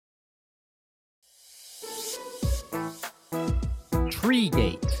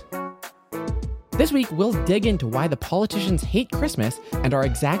Treegate. This week, we'll dig into why the politicians hate Christmas and are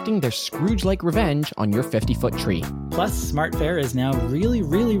exacting their Scrooge-like revenge on your 50-foot tree. Plus, Smart Fare is now really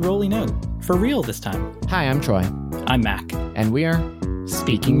rolling out. For real this time. Hi, I'm Troy. I'm Mac. And we are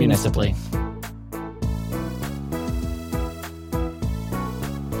Speaking Municipally.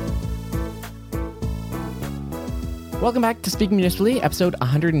 Welcome back to Speaking Municipally, episode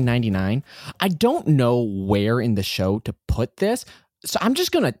 199. I don't know where in the show to put this, so I'm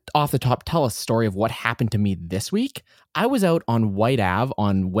just going to, off the top, tell a story of what happened to me this week. I was out on White Ave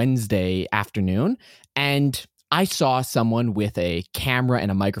on Wednesday afternoon, and I saw someone with a camera and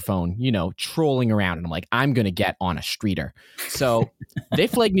a microphone, trolling around, and I'm like, I'm going to get on a streeter. So they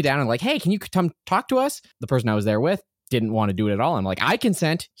flagged me down and like, hey, can you come talk to us? The person I was there with didn't want to do it at all. I'm like, I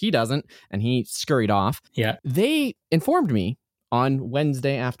consent. He doesn't. And he scurried off. Yeah. They informed me on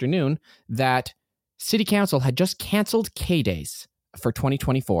Wednesday afternoon that City Council had just canceled K-Days for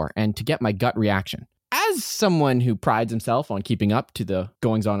 2024. And to get my gut reaction, as someone who prides himself on keeping up to the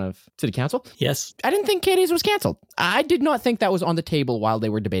goings-on of City Council, yes, I didn't think K-Days was canceled. I did not think that was on the table while they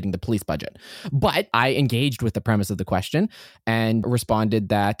were debating the police budget. But I engaged with the premise of the question and responded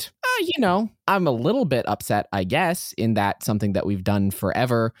that, I'm a little bit upset, I guess, in that something that we've done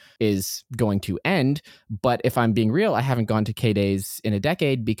forever is going to end. But if I'm being real, I haven't gone to K-Days in a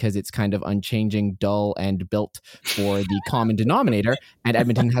decade because it's kind of unchanging, dull, and built for the common denominator. And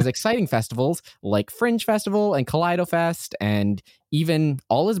Edmonton has exciting festivals like Fringe Festival and Kaleido Fest and even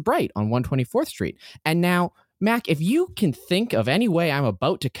All Is Bright on 124th Street. And now, Mac, if you can think of any way I'm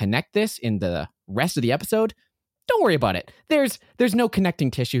about to connect this in the rest of the episode, don't worry about it. There's no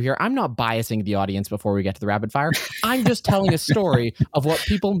connecting tissue here. I'm not biasing the audience before we get to the rapid fire. I'm just telling a story of what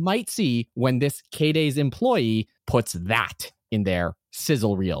people might see when this K-Days employee puts that in their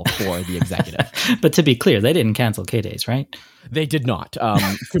sizzle reel for the executive. But to be clear, they didn't cancel K-Days, right? They did not,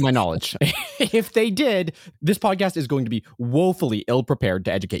 to my knowledge. If they did, this podcast is going to be woefully ill-prepared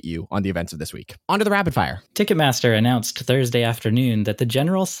to educate you on the events of this week. On to the rapid fire. Ticketmaster announced Thursday afternoon that the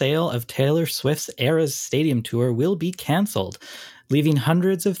general sale of Taylor Swift's Eras Stadium Tour will be canceled, leaving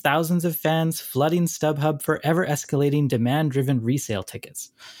hundreds of thousands of fans flooding StubHub for ever-escalating demand-driven resale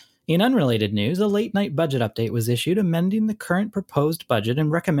tickets. In unrelated news, a late-night budget update was issued amending the current proposed budget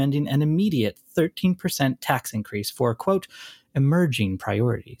and recommending an immediate 13% tax increase for, quote, emerging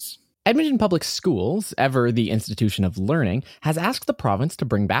priorities. Edmonton Public Schools, ever the institution of learning, has asked the province to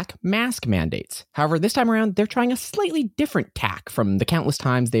bring back mask mandates. However, this time around, they're trying a slightly different tack from the countless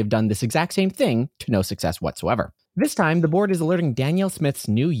times they've done this exact same thing to no success whatsoever. This time, the board is alerting Danielle Smith's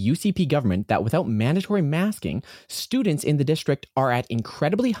new UCP government that without mandatory masking, students in the district are at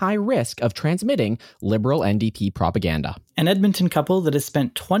incredibly high risk of transmitting Liberal NDP propaganda. An Edmonton couple that has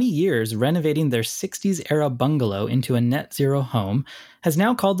spent 20 years renovating their 60s-era bungalow into a net-zero home has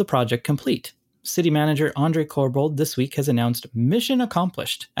now called the project complete. City Manager Andre Corbould this week has announced mission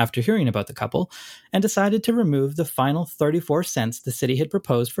accomplished after hearing about the couple and decided to remove the final 34 cents the city had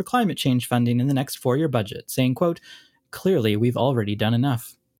proposed for climate change funding in the next 4-year budget, saying, quote, clearly we've already done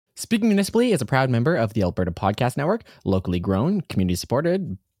enough. Speaking Municipally is a proud member of the Alberta Podcast Network, locally grown, community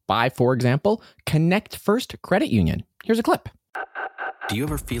supported by, for example, Connect First Credit Union. Here's a clip. Do you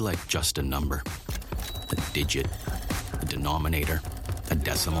ever feel like just a number? A digit, a denominator, a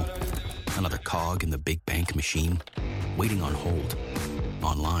decimal? Another cog in the big bank machine, waiting on hold,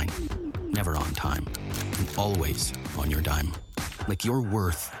 online, never on time, and always on your dime. Like your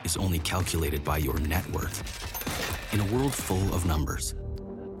worth is only calculated by your net worth. In a world full of numbers,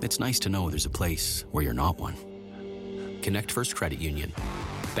 it's nice to know there's a place where you're not one. Connect First Credit Union.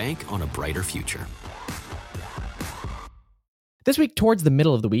 Bank on a brighter future. This week, towards the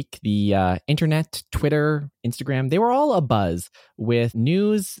middle of the week, the internet, Twitter, Instagram, they were all abuzz with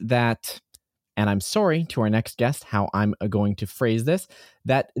news that, and I'm sorry to our next guest how I'm going to phrase this,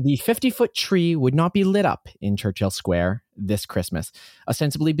 that the 50-foot tree would not be lit up in Churchill Square this Christmas,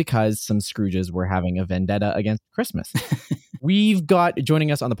 ostensibly because some Scrooges were having a vendetta against Christmas. We've got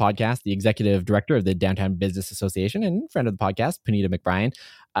joining us on the podcast, the executive director of the Downtown Business Association and friend of the podcast, Panita McBrien.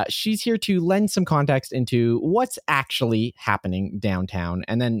 She's here to lend some context into what's actually happening downtown,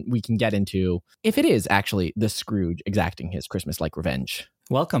 and then we can get into if it is actually the Scrooge exacting his Christmas-like revenge.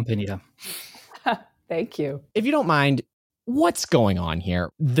 Welcome, Panita. Thank you. If you don't mind, what's going on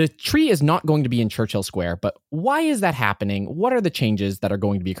here? The tree is not going to be in Churchill Square, but why is that happening? What are the changes that are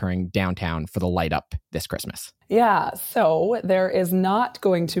going to be occurring downtown for the light up this Christmas? Yeah, so there is not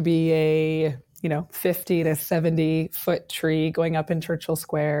going to be a 50 to 70 foot tree going up in Churchill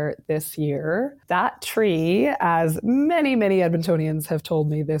Square this year. That tree, as many, many Edmontonians have told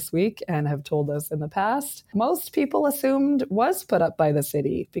me this week and have told us in the past, most people assumed was put up by the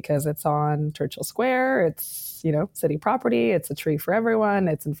city because it's on Churchill Square. It's city property. It's a tree for everyone.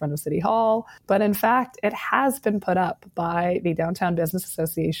 It's in front of City Hall. But in fact, it has been put up by the Downtown Business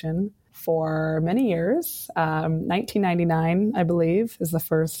Association for many years. 1999, I believe, is the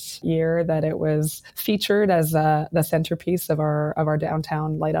first year that it was featured as the centerpiece of our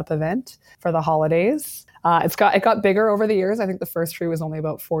downtown light up event for the holidays. It got bigger over the years. I think the first tree was only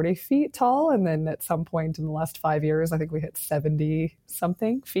about 40 feet tall. And then at some point in the last 5 years, I think we hit 70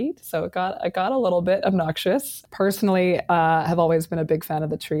 something feet. So it got a little bit obnoxious. Personally, have always been a big fan of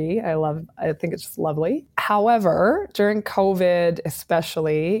the tree. I think it's just lovely. However, during COVID,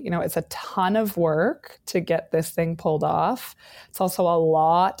 especially, it's a ton of work to get this thing pulled off. It's also a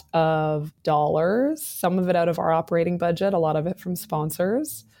lot of dollars, some of it out of our operating budget, a lot of it from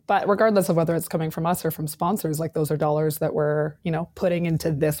sponsors. But regardless of whether it's coming from us or from sponsors, like those are dollars that we're, putting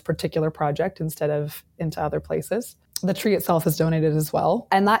into this particular project instead of into other places. The tree itself is donated as well.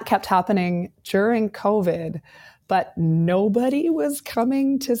 And that kept happening during COVID, but nobody was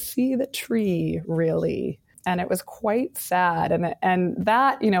coming to see the tree really. And it was quite sad. And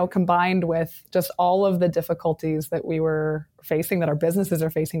that, combined with just all of the difficulties that we were facing, that our businesses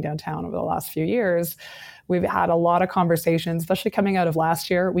are facing downtown over the last few years, we've had a lot of conversations, especially coming out of last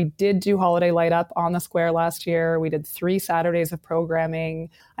year. We did do Holiday Light Up on the square last year. We did 3 Saturdays of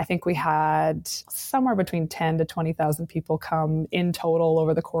programming. I think we had somewhere between 10 to 20,000 people come in total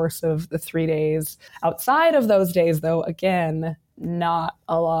over the course of the 3 days. Outside of those days, though, again, not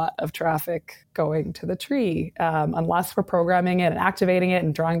a lot of traffic going to the tree. Unless we're programming it and activating it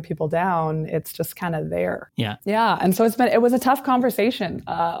and drawing people down, it's just kind of there. Yeah. Yeah. And so it was a tough conversation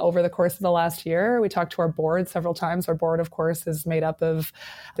over the course of the last year. We talked to our board several times. Our board, of course, is made up of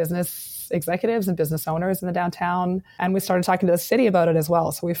business executives and business owners in the downtown. And we started talking to the city about it as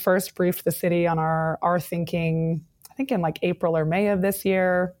well. So we first briefed the city on our thinking, I think in like April or May of this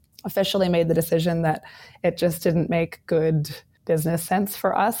year, officially made the decision that it just didn't make good business sense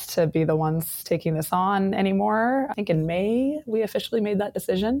for us to be the ones taking this on anymore. I think in May, we officially made that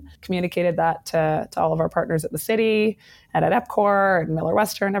decision, communicated that to all of our partners at the city and at EPCOR and Miller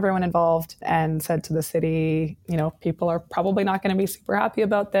Western, everyone involved, and said to the city, people are probably not going to be super happy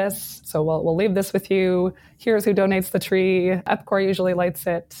about this. So we'll leave this with you. Here's who donates the tree. EPCOR usually lights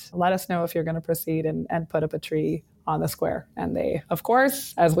it. Let us know if you're going to proceed and put up a tree on the square. And they, of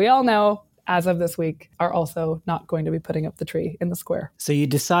course, as we all know, as of this week, are also not going to be putting up the tree in the square. So you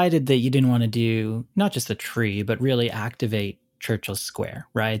decided that you didn't want to do not just a tree, but really activate Churchill Square,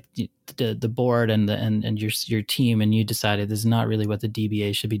 right? The board and your team, and you decided this is not really what the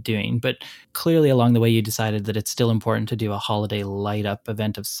DBA should be doing. But clearly along the way, you decided that it's still important to do a holiday light up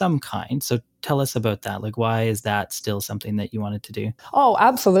event of some kind. So tell us about that. Like, why is that still something that you wanted to do? Oh,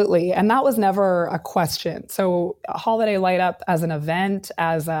 absolutely. And that was never a question. So a holiday light up as an event,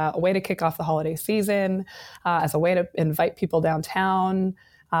 as a way to kick off the holiday season, as a way to invite people downtown,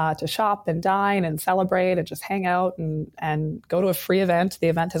 to shop and dine and celebrate and just hang out and go to a free event. The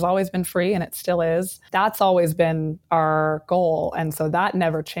event has always been free and it still is. That's always been our goal. And so that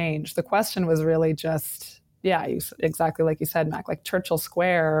never changed. The question was really just, exactly like you said, Mac, like Churchill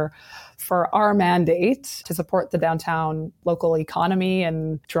Square, for our mandate to support the downtown local economy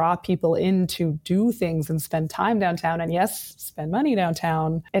and draw people in to do things and spend time downtown. And yes, spend money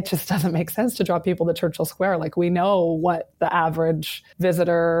downtown. It just doesn't make sense to draw people to Churchill Square. Like, we know what the average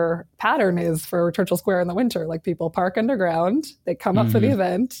visitor pattern is for Churchill Square in the winter. Like, people park underground, they come up for the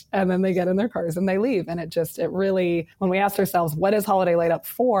event, and then they get in their cars and they leave. And it really, when we asked ourselves, what is Holiday Light Up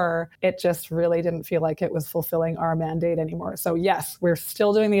for? It just really didn't feel like it was fulfilling our mandate anymore. So yes, we're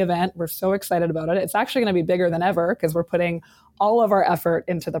still doing the event. We're so excited about it. It's actually going to be bigger than ever because we're putting all of our effort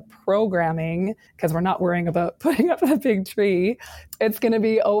into the programming because we're not worrying about putting up a big tree. It's going to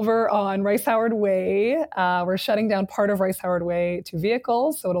be over on Rice Howard Way. We're shutting down part of Rice Howard Way to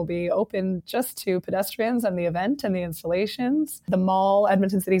vehicles, so it'll be open just to pedestrians and the event and the installations. The mall,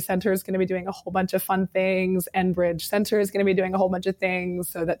 Edmonton City Centre, is going to be doing a whole bunch of fun things. Enbridge Centre is going to be doing a whole bunch of things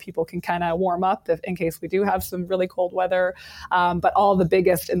so that people can kind of warm up in case we do have some really cold weather. But all the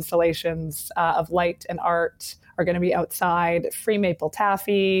biggest installations of light and art are going to be outside. Free maple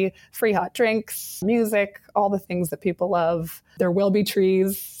taffy, free hot drinks, music, all the things that people love. There will be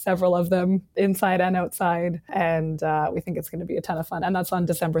trees, several of them, inside and outside. And we think it's going to be a ton of fun. And that's on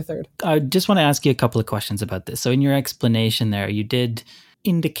December 3rd. I just want to ask you a couple of questions about this. So in your explanation there, you did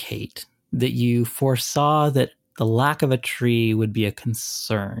indicate that you foresaw that the lack of a tree would be a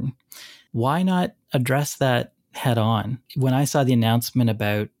concern. why not address that head on? When I saw the announcement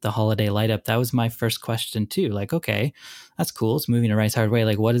about the holiday light up, that was my first question too. Like, okay, that's cool. It's moving to Rice Howard Way.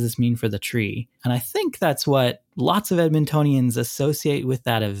 Like, what does this mean for the tree? And I think that's what lots of Edmontonians associate with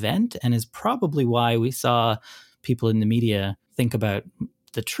that event, and is probably why we saw people in the media think about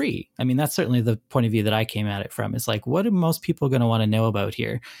the tree. I mean, that's certainly the point of view that I came at it from. It's like, what are most people going to want to know about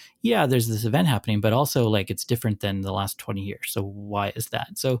here? Yeah, there's this event happening, but also like it's different than the last 20 years. So why is that?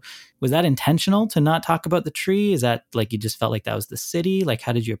 So was that intentional to not talk about the tree? Is that like you just felt like that was the city? Like,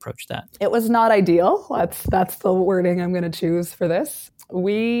 how did you approach that? It was not ideal. That's the wording I'm going to choose for this.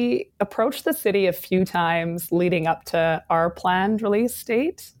 We approached the city a few times leading up to our planned release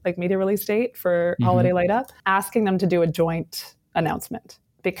date, like media release date for Holiday Light Up, asking them to do a joint announcement.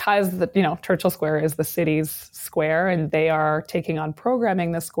 Because Churchill Square is the city's square and they are taking on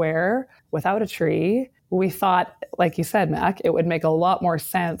programming the square without a tree, we thought, like you said, Mac, it would make a lot more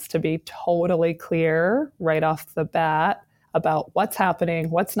sense to be totally clear right off the bat about what's happening,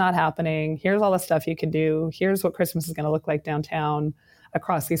 what's not happening. Here's all the stuff you can do. Here's what Christmas is going to look like downtown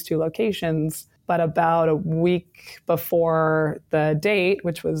across these two locations. But about a week before the date,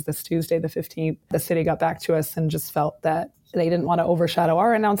 which was this Tuesday, the 15th, the city got back to us and just felt that they didn't want to overshadow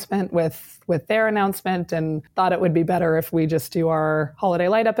our announcement with their announcement, and thought it would be better if we just do our holiday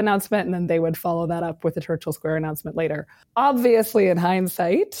light up announcement and then they would follow that up with the Churchill Square announcement later. Obviously, in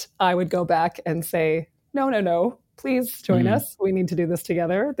hindsight, I would go back and say, no, please join us. We need to do this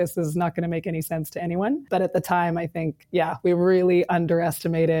together. This is not going to make any sense to anyone. But at the time, I think, we really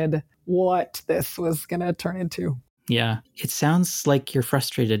underestimated what this was going to turn into. Yeah. It sounds like you're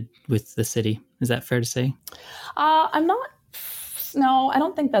frustrated with the city. Is that fair to say? No, I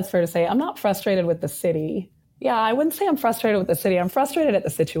don't think that's fair to say. I'm not frustrated with the city. Yeah, I wouldn't say I'm frustrated with the city. I'm frustrated at the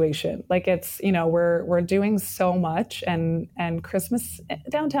situation. Like it's, we're doing so much and Christmas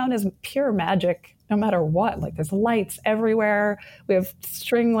downtown is pure magic no matter what. Like there's lights everywhere. We have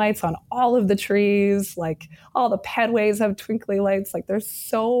string lights on all of the trees. Like all the pedways have twinkly lights. Like there's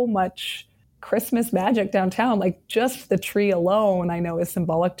so much Christmas magic downtown. Like just the tree alone, I know is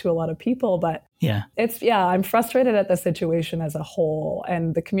symbolic to a lot of people, but I'm frustrated at the situation as a whole,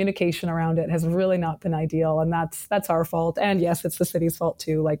 and the communication around it has really not been ideal, and that's our fault. And yes, it's the city's fault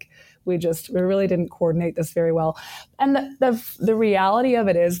too. Like we really didn't coordinate this very well. And the reality of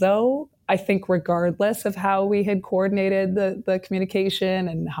it is, though, I think regardless of how we had coordinated the communication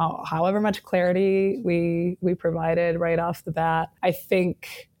and however much clarity we provided right off the bat, I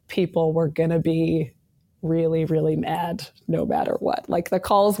think people were going to be really, really mad no matter what. Like the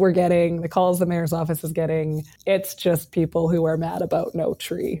calls we're getting, the calls the mayor's office is getting, it's just people who are mad about no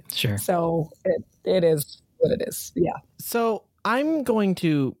tree. Sure. So it is what it is. Yeah. So I'm going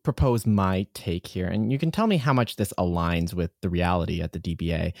to propose my take here, and you can tell me how much this aligns with the reality at the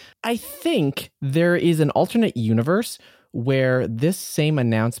DBA. I think there is an alternate universe where this same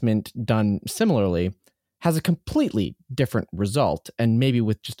announcement done similarly has a completely different result, and maybe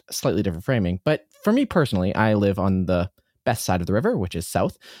with just a slightly different framing. But for me personally, I live on the best side of the river, which is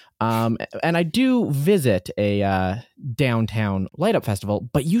south. And I do visit a downtown light up festival,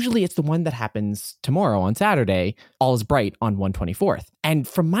 but usually it's the one that happens tomorrow on Saturday, All is Bright on 124th. And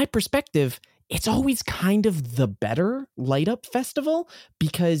from my perspective, it's always kind of the better light up festival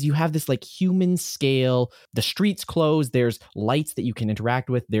because you have this like human scale, the streets closed, there's lights that you can interact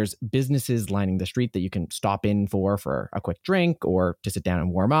with, there's businesses lining the street that you can stop in for a quick drink or to sit down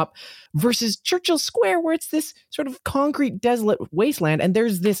and warm up, versus Churchill Square where it's this sort of concrete desolate wasteland and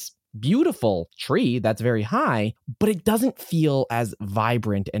there's this beautiful tree that's very high, but it doesn't feel as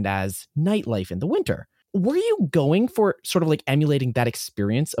vibrant and as nightlife in the winter. Were you going for sort of like emulating that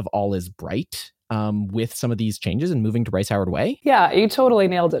experience of All is Bright with some of these changes and moving to Rice Howard Way? Yeah, you totally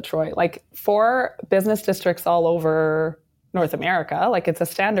nailed it, Troy. Like for business districts all over North America, like it's a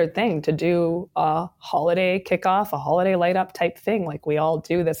standard thing to do a holiday kickoff, a holiday light up type thing. Like we all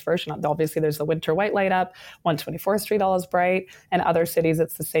do this version. Obviously, there's the winter white light up, 124th Street All is Bright, and other cities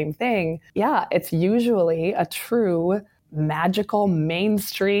it's the same thing. Yeah, it's usually a true magical Main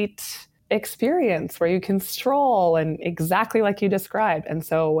Street experience where you can stroll and exactly like you described. And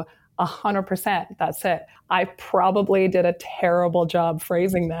so 100%, that's it. I probably did a terrible job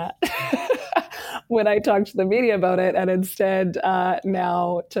phrasing that when I talked to the media about it. And instead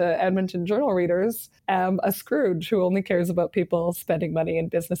now to Edmonton Journal readers, am a Scrooge who only cares about people spending money in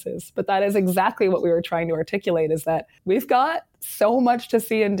businesses. But that is exactly what we were trying to articulate, is that we've got so much to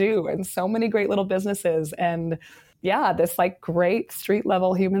see and do and so many great little businesses. And this like great street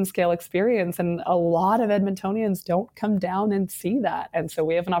level human scale experience. And a lot of Edmontonians don't come down and see that. And so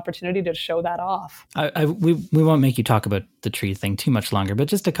we have an opportunity to show that off. We won't make you talk about the tree thing too much longer, but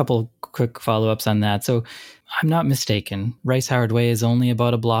just a couple quick follow-ups on that. So I'm not mistaken, Rice Howard Way is only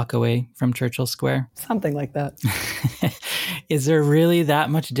about a block away from Churchill Square. Something like that. Is there really that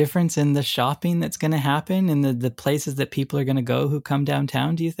much difference in the shopping that's going to happen in the places that people are going to go who come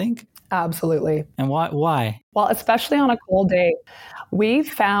downtown, do you think? Absolutely. And why? Well, especially on a cold day. We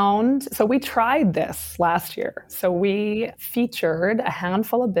tried this last year. So we featured a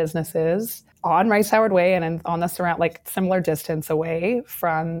handful of businesses on Rice Howard Way and on the surround, like similar distance away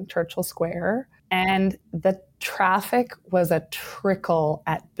from Churchill Square. And the traffic was a trickle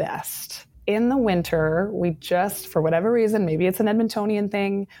at best. In the winter, we just, for whatever reason, maybe it's an Edmontonian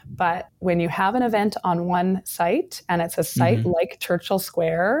thing, but when you have an event on one site and it's a site like Churchill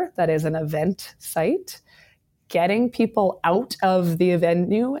Square that is an event site, getting people out of the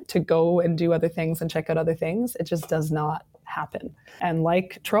venue to go and do other things and check out other things, it just does not happen. And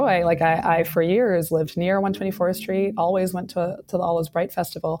like Troy, like I for years lived near 124th Street, always went to the All Is Bright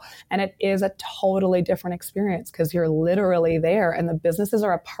Festival. And it is a totally different experience because you're literally there and the businesses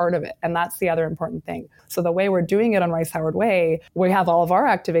are a part of it. And that's the other important thing. So the way we're doing it on Rice Howard Way, we have all of our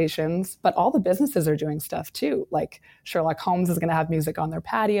activations, but all the businesses are doing stuff too. Like Sherlock Holmes is going to have music on their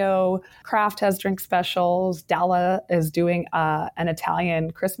patio. Kraft has drink specials. Dalla is doing an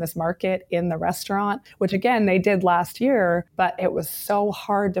Italian Christmas market in the restaurant, which again, they did last year. But it was so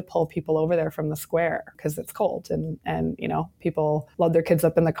hard to pull people over there from the square because it's cold and you know, people load their kids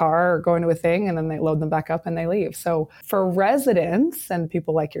up in the car or going to a thing and then they load them back up and they leave. So for residents and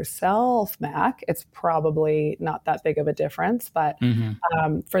people like yourself, Mac, it's probably not that big of a difference. But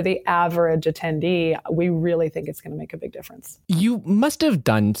for the average attendee, we really think it's going to make a big difference. You must have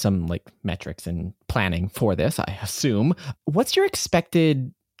done some like metrics and planning for this, I assume. What's your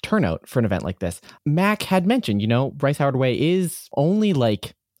expected turnout for an event like this? Mac had mentioned, you know, Rice Howard Way is only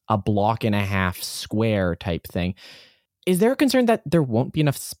like a block and a half square type thing. Is there a concern that there won't be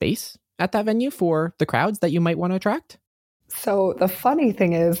enough space at that venue for the crowds that you might want to attract? So the funny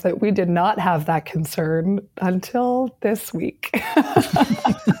thing is that we did not have that concern until this week.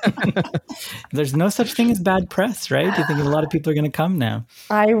 There's no such thing as bad press, right? Do you think a lot of people are going to come now?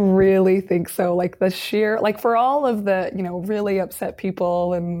 I really think so. Like the sheer, like for all of the, you know, really upset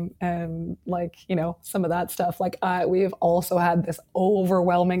people and like, you know, some of that stuff, like we've also had this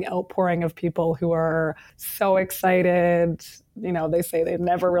overwhelming outpouring of people who are so excited. You know, they say they've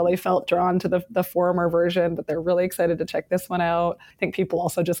never really felt drawn to the former version, but they're really excited to check this one out. I think people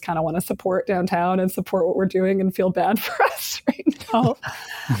also just kind of want to support downtown and support what we're doing and feel bad for us right now.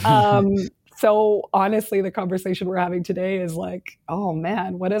 So honestly, the conversation we're having today is like, oh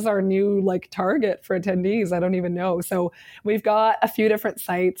man, what is our new like target for attendees? I don't even know. So we've got a few different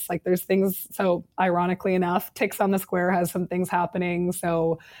sites. Like there's things. So ironically enough, Ticks on the Square has some things happening.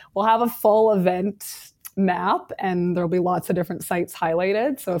 So we'll have a full event map and there'll be lots of different sites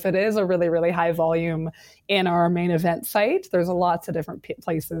highlighted. So if it is a really, really high volume in our main event site, there's lots of different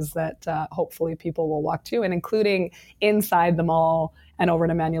places that hopefully people will walk to, and including inside the mall and over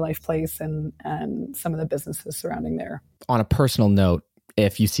to Manulife Place and some of the businesses surrounding there. On a personal note,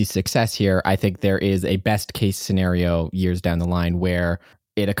 if you see success here, I think there is a best case scenario years down the line where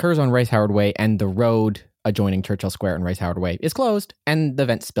it occurs on Rice Howard Way and the road adjoining Churchill Square and Rice Howard Way is closed and the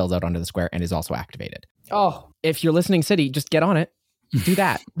event spills out onto the square and is also activated. Oh, if you're listening, City, just get on it. Do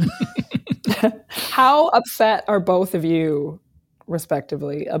that. How upset are both of you,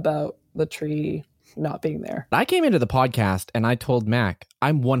 respectively, about the tree not being there? I came into the podcast and I told Mac,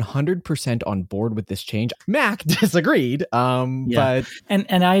 I'm 100% on board with this change. Mac disagreed. But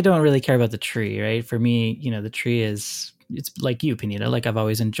and I don't really care about the tree, right? For me, you know, the tree is, it's like you, Panita. Like I've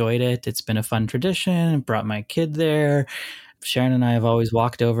always enjoyed it. It's been a fun tradition. Brought my kid there. Sharon and I have always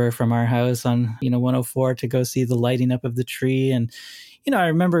walked over from our house on, 104 to go see the lighting up of the tree. And, I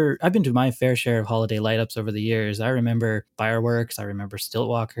remember I've been to my fair share of holiday light ups over the years. I remember fireworks. I remember stilt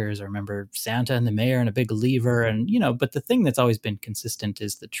walkers. I remember Santa and the mayor and a big lever. And, but the thing that's always been consistent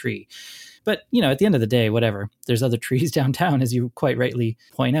is the tree. But, at the end of the day, whatever, there's other trees downtown, as you quite rightly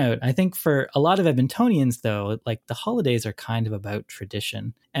point out. I think for a lot of Edmontonians, though, like the holidays are kind of about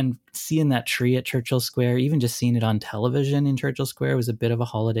tradition. And seeing that tree at Churchill Square, even just seeing it on television in Churchill Square was a bit of a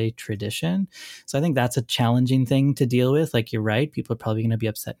holiday tradition. So I think that's a challenging thing to deal with. Like you're right, people are probably going to be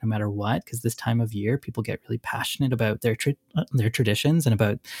upset no matter what, because this time of year, people get really passionate about their traditions and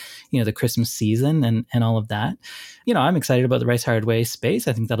about, the Christmas season and all of that. I'm excited about the Rice Howard Way space.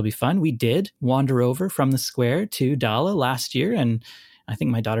 I think that'll be fun. We did wander over from the square to Dalla last year, and I think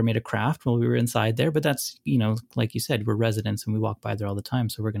my daughter made a craft while we were inside there, but that's, like you said, we're residents and we walk by there all the time.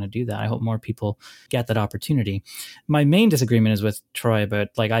 So we're going to do that. I hope more people get that opportunity. My main disagreement is with Troy, but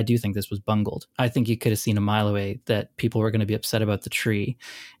I do think this was bungled. I think you could have seen a mile away that people were going to be upset about the tree.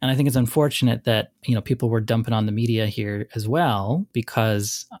 And I think it's unfortunate that, people were dumping on the media here as well,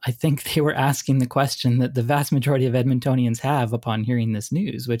 because I think they were asking the question that the vast majority of Edmontonians have upon hearing this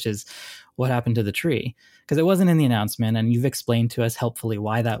news, which is what happened to the tree? Because it wasn't in the announcement, and you've explained to us helpfully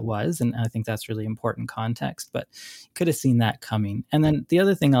why that was. And I think that's really important context, but you could have seen that coming. And then the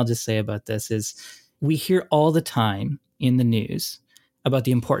other thing I'll just say about this is we hear all the time in the news about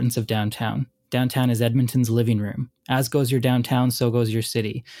the importance of downtown. Downtown is Edmonton's living room. As goes your downtown, so goes your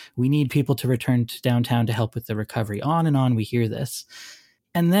city. We need people to return to downtown to help with the recovery. On and on, we hear this.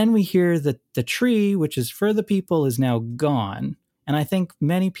 And then we hear that the tree, which is for the people, is now gone. And I think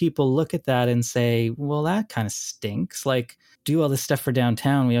many people look at that and say, well, that kind of stinks. Do all this stuff for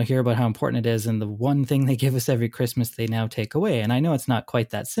downtown. We all hear about how important it is. And the one thing they give us every Christmas, they now take away. And I know it's not quite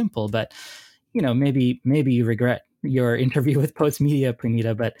that simple, but, maybe you regret your interview with Postmedia,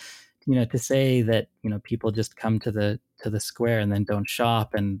 Pranita, but to say that, people just come to the square and then don't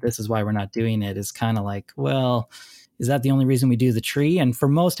shop, and this is why we're not doing it, is kind of well, is that the only reason we do the tree? And for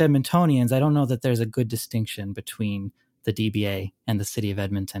most Edmontonians, I don't know that there's a good distinction between the DBA and the city of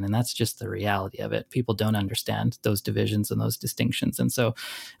Edmonton. And that's just the reality of it. People don't understand those divisions and those distinctions. And so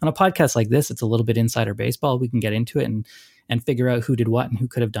on a podcast like this, it's a little bit insider baseball. We can get into it and figure out who did what and who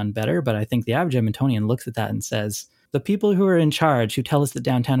could have done better. But I think the average Edmontonian looks at that and says, the people who are in charge, who tell us that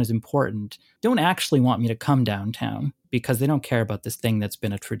downtown is important, don't actually want me to come downtown because they don't care about this thing that's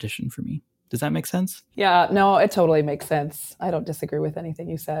been a tradition for me. Does that make sense? Yeah, no, it totally makes sense. I don't disagree with anything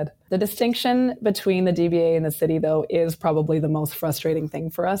you said. The distinction between the DBA and the city, though, is probably the most frustrating thing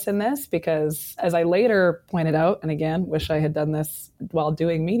for us in this, because as I later pointed out, and again, wish I had done this while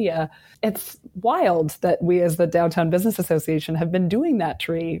doing media, it's wild that we as the Downtown Business Association have been doing that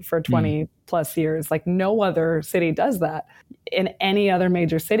tree for 20 plus years. No other city does that. In any other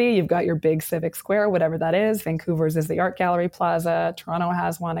major city, you've got your big civic square, whatever that is. Vancouver's is the Art Gallery Plaza. Toronto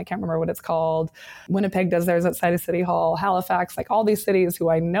has one. I can't remember what it's called. Winnipeg does theirs outside of City Hall. Halifax, all these cities who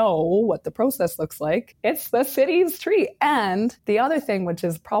I know what the process looks like. It's the city's tree. And the other thing, which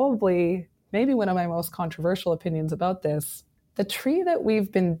is probably maybe one of my most controversial opinions about this, the tree that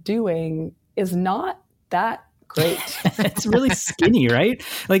we've been doing is not that great. It's really skinny, right?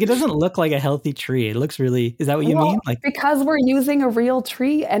 It doesn't look like a healthy tree. It looks really, is that what you mean? Because we're using a real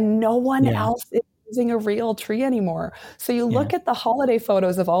tree and no one else is using a real tree anymore. So you look at the holiday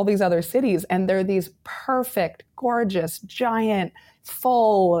photos of all these other cities and they're these perfect, gorgeous, giant,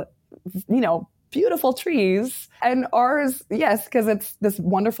 full, beautiful trees. And ours, yes, because it's this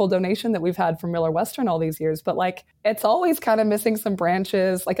wonderful donation that we've had from Miller Western all these years, but it's always kind of missing some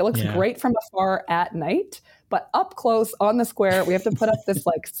branches. It looks great from afar at night, but up close on the square, we have to put up this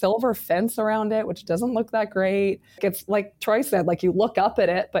silver fence around it, which doesn't look that great. It's like Troy said, you look up at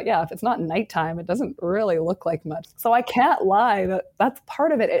it, but yeah, if it's not nighttime, it doesn't really look like much. So I can't lie, that's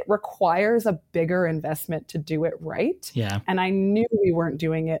part of it. It requires a bigger investment to do it right. Yeah. And I knew we weren't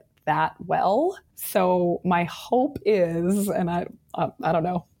doing it that well. So my hope is, and I don't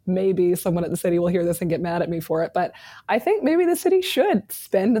know, maybe someone at the city will hear this and get mad at me for it, but I think maybe the city should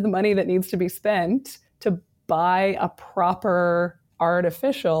spend the money that needs to be spent to buy a proper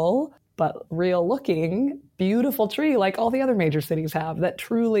artificial but real looking beautiful tree like all the other major cities have, that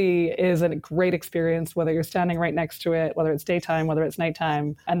truly is a great experience, whether you're standing right next to it, whether it's daytime, whether it's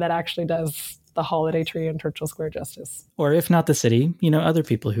nighttime, and that actually does the holiday tree in Churchill Square justice. Or if not the city, other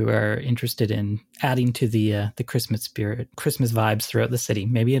people who are interested in adding to the Christmas spirit, Christmas vibes throughout the city.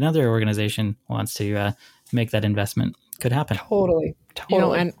 Maybe another organization wants to make that investment. Could happen. Totally.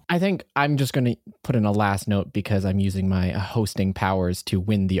 And I think I'm just going to put in a last note because I'm using my hosting powers to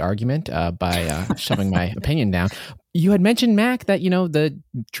win the argument by shoving my opinion down. You had mentioned, Mac, that, the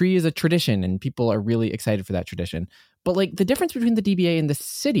tree is a tradition and people are really excited for that tradition. But the difference between the DBA and the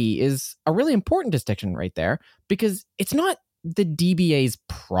city is a really important distinction right there, because it's not the DBA's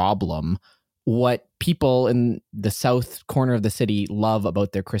problem what people in the south corner of the city love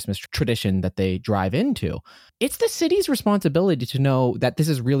about their Christmas tradition that they drive into. It's the city's responsibility to know that this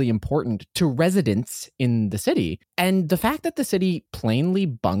is really important to residents in the city. And the fact that the city plainly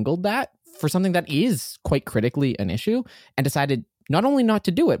bungled that for something that is quite critically an issue and decided not only not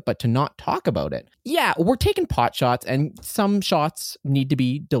to do it, but to not talk about it. Yeah, we're taking pot shots and some shots need to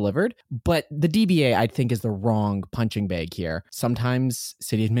be delivered, but the DBA, I think, is the wrong punching bag here. Sometimes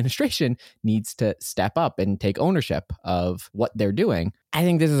city administration needs to step up and take ownership of what they're doing. I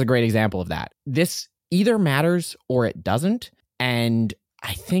think this is a great example of that. This either matters or it doesn't. And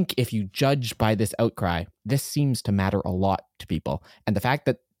I think if you judge by this outcry, this seems to matter a lot to people. And the fact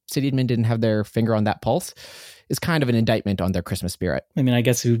that City admin didn't have their finger on that pulse is kind of an indictment on their Christmas spirit. I mean, I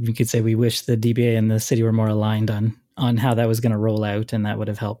guess we could say we wish the DBA and the city were more aligned on how that was going to roll out, and that would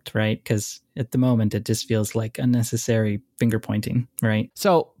have helped, right? Because at the moment, it just feels like unnecessary finger pointing, right?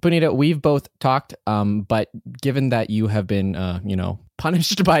 So, Punita, we've both talked, but given that you have been,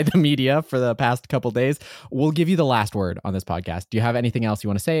 punished by the media for the past couple days, we'll give you the last word on this podcast. Do you have anything else you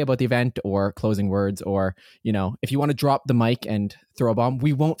want to say about the event, or closing words, or, if you want to drop the mic and throw a bomb,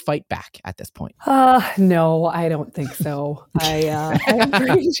 we won't fight back at this point. No, I don't think so. I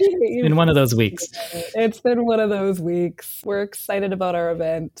appreciate you. In one of those weeks. It's been one of those weeks. We're excited about our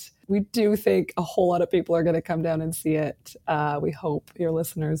event. We do think a whole lot of people are going to come down and see it. We hope your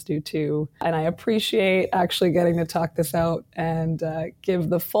listeners do too. And I appreciate actually getting to talk this out and give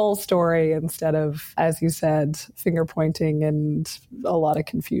the full story instead of, as you said, finger pointing and a lot of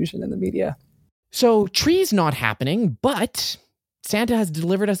confusion in the media. So tree's not happening, but Santa has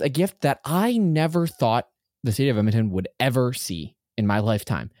delivered us a gift that I never thought the city of Edmonton would ever see in my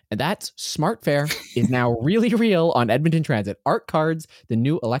lifetime. And that's SmartFare is now really real on Edmonton Transit. ARC Cards, the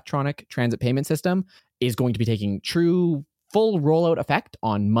new electronic transit payment system, is going to be taking true full rollout effect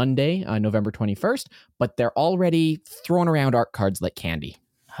on Monday, November 21st, but they're already throwing around ARC Cards like candy.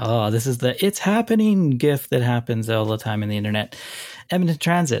 Oh, this is the it's happening gift that happens all the time in the internet. Edmonton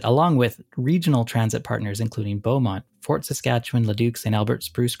Transit, along with regional transit partners, including Beaumont, Fort Saskatchewan, Leduc, St. Albert,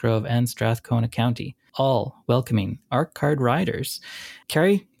 Spruce Grove, and Strathcona County, all welcoming ARC Card riders.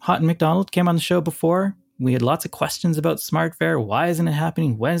 Carrie Houghton McDonald came on the show before. We had lots of questions about SmartFare. Why isn't it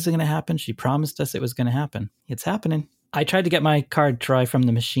happening? When is it going to happen? She promised us it was going to happen. It's happening. I tried to get my card try from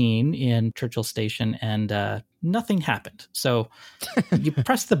the machine in Churchill Station, and nothing happened. So you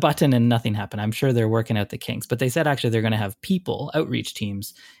press the button and nothing happened. I'm sure they're working out the kinks, but they said actually they're going to have people, outreach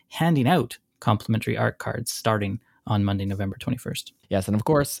teams, handing out complimentary ARC cards starting on Monday, November 21st. Yes, and of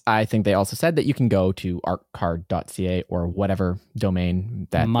course, I think they also said that you can go to arccard.ca or whatever domain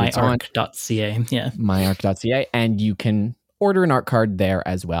that it's on. myarc.ca, yeah. myarc.ca, and you can order an ARC card there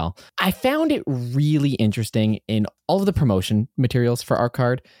as well. I found it really interesting in all of the promotion materials for ARC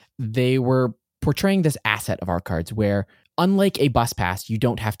card. They were portraying this asset of ARC cards where, unlike a bus pass, you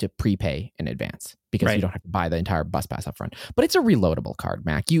don't have to prepay in advance because you don't have to buy the entire bus pass up front. But it's a reloadable card,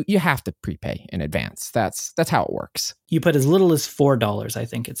 Mac. You have to prepay in advance. That's how it works. You put as little as $4, I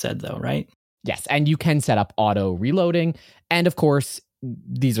think it said, though, right? Yes, and you can set up auto reloading. And of course,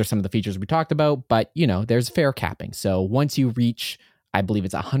 these are some of the features we talked about, but there's fare capping. So once you reach, I believe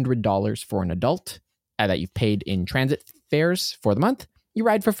it's $100 for an adult that you've paid in transit fares for the month, you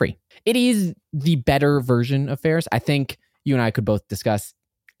ride for free. It is the better version of fares. I think you and I could both discuss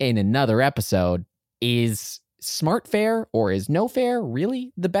in another episode, is SmartFare or is no fare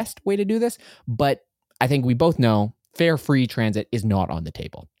really the best way to do this? But I think we both know fare-free transit is not on the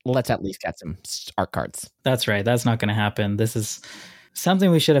table. Let's at least get some ARC cards. That's right. That's not going to happen. This is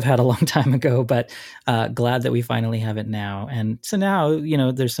something we should have had a long time ago, but glad that we finally have it now. And so now,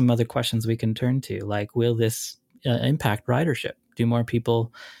 there's some other questions we can turn to, like, will this impact ridership? Do more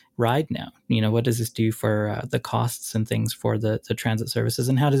people ride now? What does this do for the costs and things for the transit services?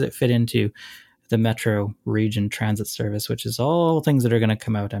 And how does it fit into the Metro Region Transit Service, which is all things that are going to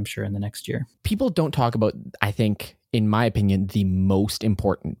come out, I'm sure, in the next year? People don't talk about, I think, in my opinion, the most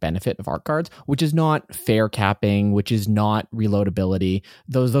important benefit of ARC cards, which is not fare capping, which is not reloadability.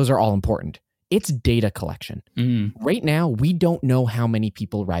 Those are all important. It's data collection. Right now, we don't know how many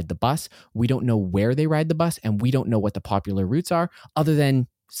people ride the bus. We don't know where they ride the bus, and we don't know what the popular routes are, other than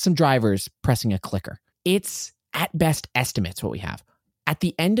some drivers pressing a clicker. It's at best estimates what we have. At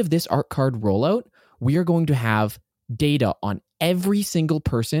the end of this ARC card rollout, we are going to have data on every single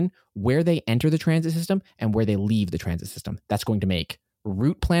person, where they enter the transit system and where they leave the transit system. That's going to make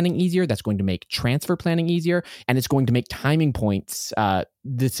route planning easier. That's going to make transfer planning easier. And it's going to make timing points,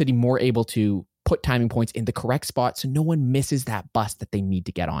 the city more able to put timing points in the correct spot so no one misses that bus that they need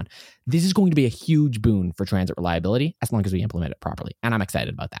to get on. This is going to be a huge boon for transit reliability as long as we implement it properly. And I'm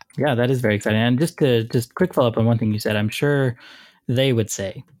excited about that. Yeah, that is very exciting. And just quick follow up on one thing you said, I'm sure they would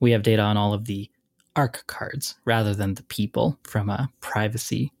say we have data on all of the ARC cards rather than the people from a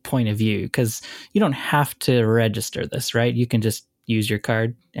privacy point of view, because you don't have to register this, right? You can just use your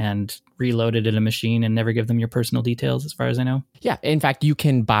card and reload it in a machine and never give them your personal details, as far as I know. Yeah. In fact, you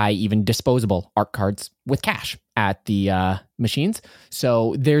can buy even disposable ARC cards with cash at the machines.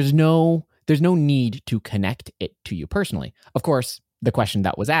 So there's no need to connect it to you personally. Of course, the question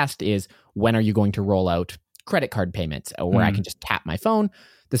that was asked is, when are you going to roll out credit card payments where I can just tap my phone.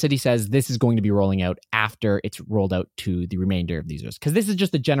 The city says this is going to be rolling out after it's rolled out to the remainder of the users. Because this is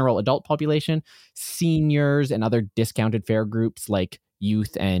just the general adult population. Seniors and other discounted fare groups like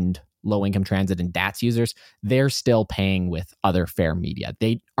youth and low-income transit and DATS users, they're still paying with other fare media.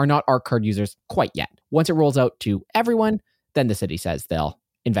 They are not ARC card users quite yet. Once it rolls out to everyone, then the city says they'll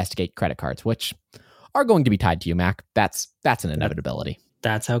investigate credit cards, which are going to be tied to you, Mac. That's an inevitability.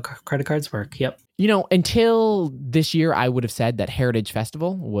 That's how credit cards work. Yep. Until this year, I would have said that Heritage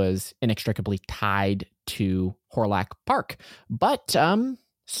Festival was inextricably tied to Hawrelak Park. But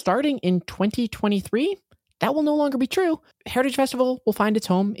starting in 2023, that will no longer be true. Heritage Festival will find its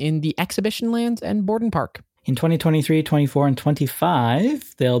home in the Exhibition Lands and Borden Park. In 2023, 24, and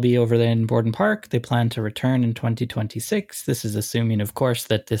 25, they'll be over there in Borden Park. They plan to return in 2026. This is assuming, of course,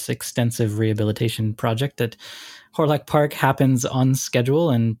 that this extensive rehabilitation project at Hawrelak Park happens on schedule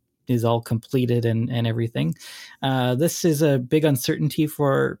and is all completed and everything. This is a big uncertainty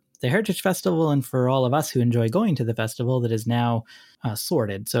for the Heritage Festival and for all of us who enjoy going to the festival that is now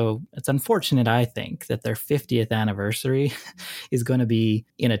sorted. So it's unfortunate, I think, that their 50th anniversary is going to be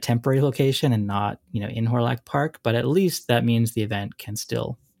in a temporary location and not, in Hawrelak Park. But at least that means the event can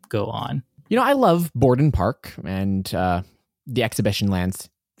still go on. I love Borden Park, and the Exhibition Lands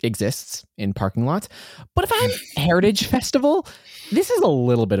exists in parking lots. But if I'm Heritage Festival, this is a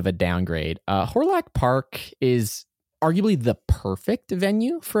little bit of a downgrade. Hawrelak Park is arguably the perfect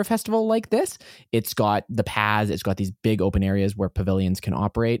venue for a festival like this. It's got the paths, it's got these big open areas where pavilions can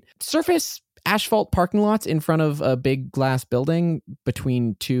operate. Surface asphalt parking lots in front of a big glass building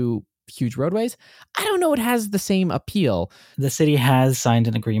between two huge roadways. I don't know it has the same appeal. The city has signed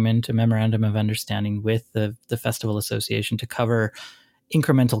an agreement, a memorandum of understanding with the Festival Association to cover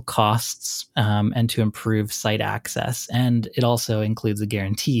incremental costs and to improve site access. And it also includes a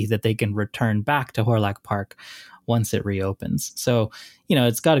guarantee that they can return back to Hawrelak Park once it reopens. So,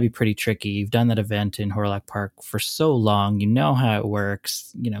 it's got to be pretty tricky. You've done that event in Hawrelak Park for so long. You know how it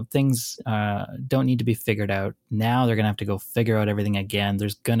works. Things don't need to be figured out. Now they're going to have to go figure out everything again.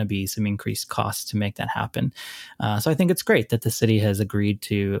 There's going to be some increased costs to make that happen. So I think it's great that the city has agreed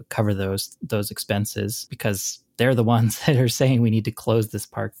to cover those expenses, because they're the ones that are saying we need to close this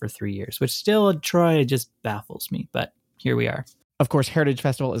park for 3 years, which still, Troy, just baffles me. But here we are. Of course, Heritage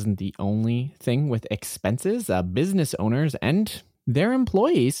Festival isn't the only thing with expenses. Business owners and their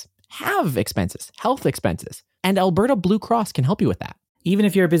employees have expenses, health expenses, and Alberta Blue Cross can help you with that. Even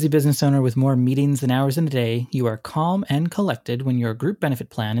if you're a busy business owner with more meetings than hours in a day, you are calm and collected when your group benefit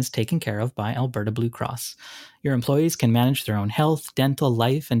plan is taken care of by Alberta Blue Cross. Your employees can manage their own health, dental,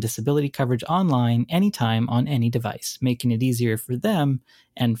 life, and disability coverage online anytime on any device, making it easier for them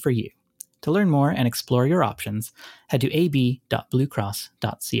and for you. To learn more and explore your options, head to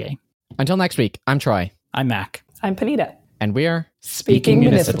ab.bluecross.ca. Until next week, I'm Troy. I'm Mac. I'm Panita. And we're Speaking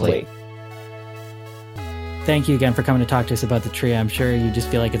Municipally. Thank you again for coming to talk to us about the tree. I'm sure you just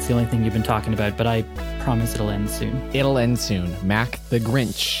feel like it's the only thing you've been talking about, but I promise it'll end soon. It'll end soon. Mac the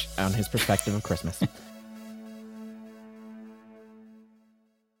Grinch on his perspective of Christmas.